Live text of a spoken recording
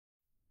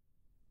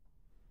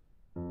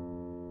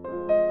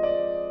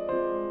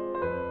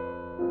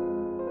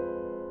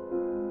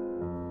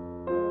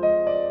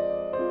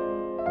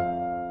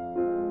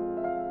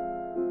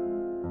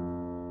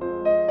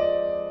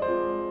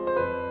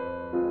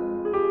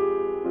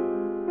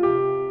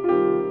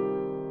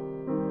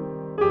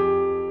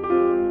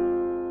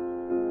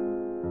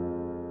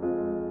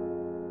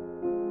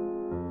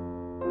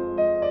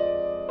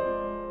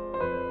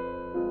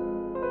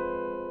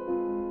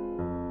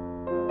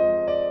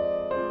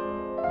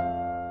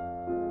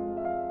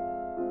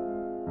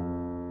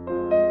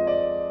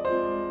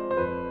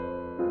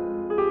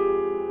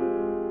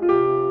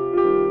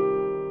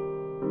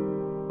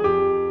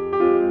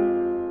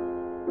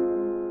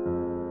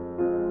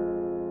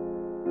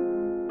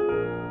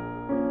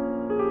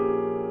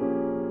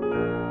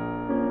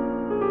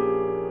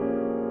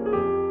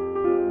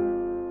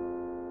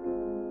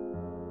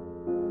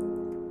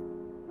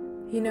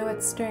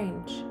what's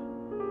strange?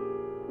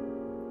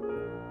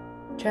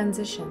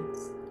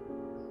 Transitions.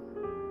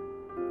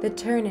 The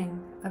turning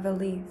of a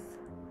leaf,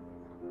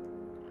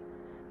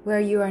 where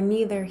you are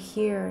neither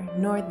here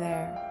nor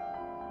there.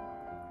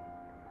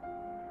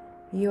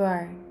 You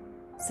are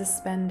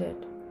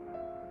suspended,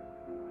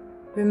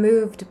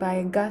 removed by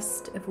a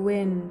gust of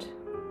wind,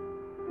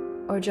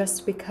 or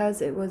just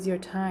because it was your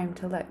time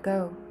to let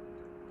go.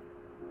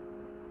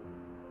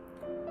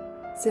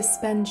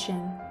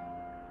 Suspension,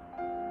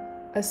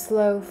 a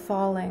slow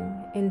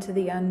falling into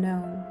the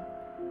unknown.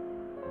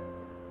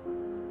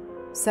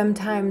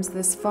 Sometimes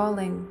this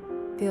falling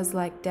feels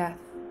like death.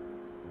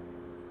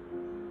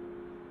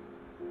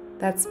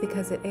 That's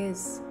because it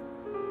is.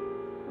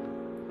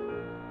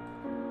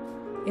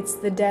 It's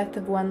the death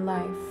of one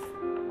life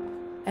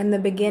and the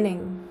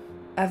beginning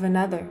of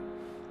another.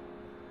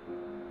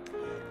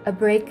 A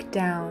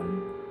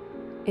breakdown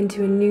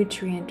into a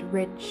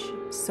nutrient-rich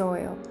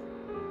soil.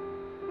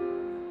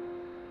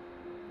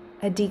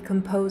 A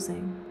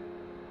decomposing,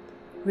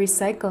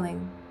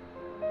 recycling,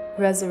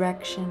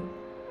 resurrection.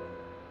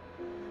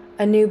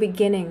 A new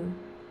beginning.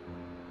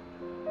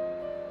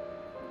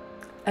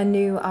 A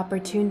new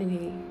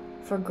opportunity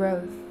for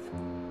growth.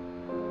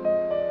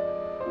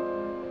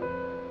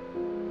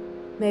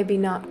 Maybe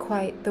not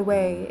quite the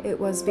way it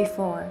was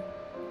before,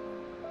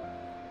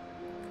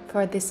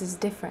 for this is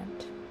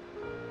different,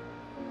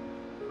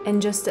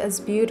 and just as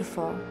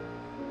beautiful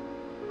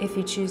if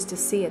you choose to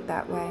see it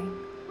that way.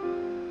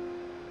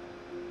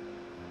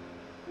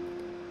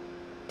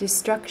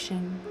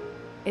 Destruction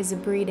is a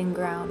breeding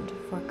ground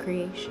for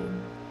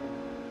creation,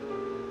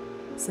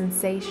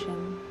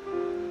 sensation,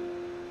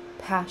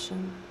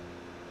 passion,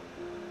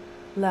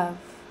 love.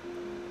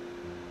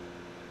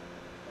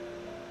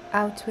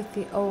 Out with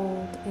the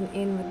old and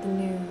in with the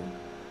new.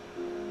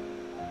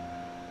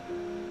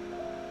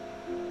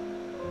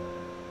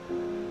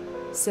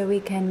 So we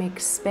can make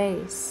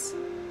space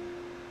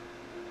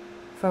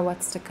for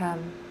what's to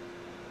come.